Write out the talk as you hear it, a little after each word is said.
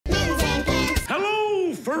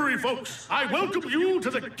furry folks, I welcome you to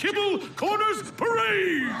the Kibble Corners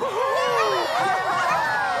Parade!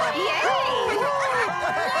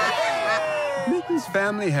 Mittens'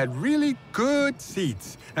 family had really good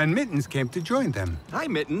seats, and Mittens came to join them. Hi,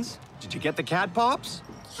 Mittens. Did you get the cat pops?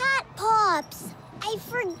 Cat pops. I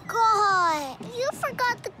forgot. You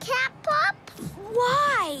forgot the cat pops?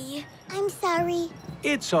 Why? I'm sorry.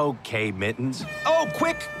 It's okay, Mittens. Oh,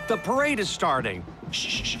 quick! The parade is starting. Shh,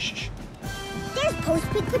 shh, shh, shh. There's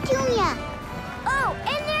Post-Pig Petunia. Oh,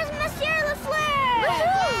 and there's Monsieur Lafleur.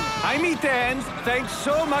 Hi, Mittens. Thanks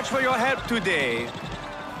so much for your help today.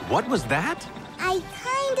 What was that? I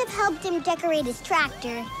kind of helped him decorate his tractor.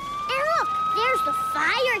 And look, there's the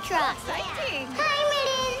fire truck. Exciting. Hi,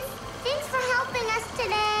 Mittens. Thanks for helping us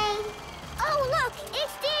today. Oh, look,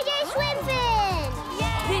 it's DJ Swimfin.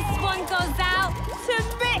 This one goes out to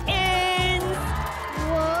Mittens.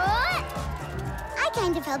 What? I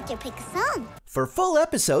kind of helped her pick a song. For full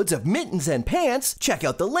episodes of Mittens and Pants, check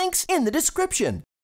out the links in the description.